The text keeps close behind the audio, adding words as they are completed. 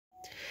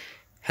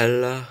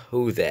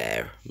Hello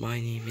there, my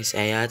name is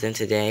Ayad and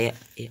today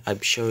I'm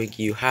showing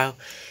you how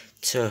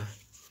to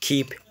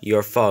keep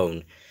your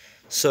phone.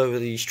 So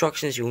the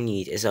instructions you'll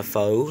need is a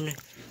phone,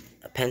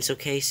 a pencil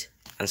case,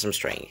 and some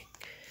string.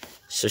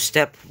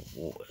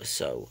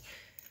 So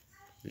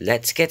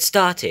let's get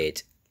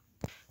started.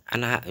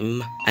 And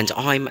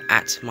I'm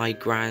at my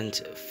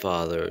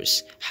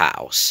grandfather's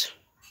house.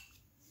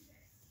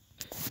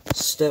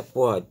 Step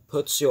 1,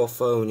 put your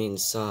phone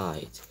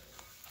inside.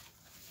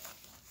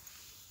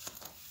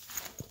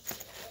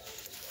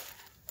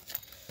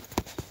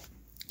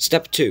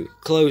 Step 2,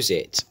 close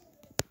it.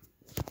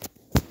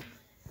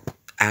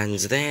 And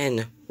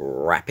then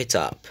wrap it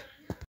up.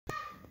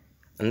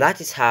 And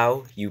that is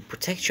how you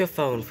protect your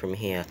phone from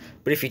here.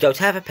 But if you don't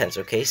have a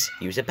pencil case,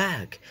 use a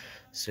bag.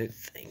 So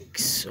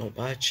thanks so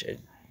much, and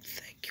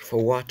thank you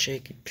for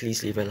watching.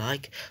 Please leave a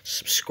like,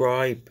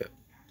 subscribe.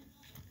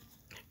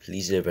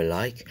 Please leave a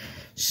like,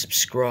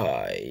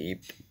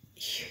 subscribe,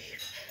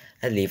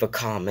 and leave a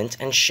comment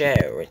and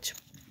share it.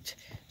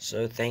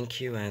 So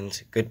thank you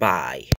and goodbye.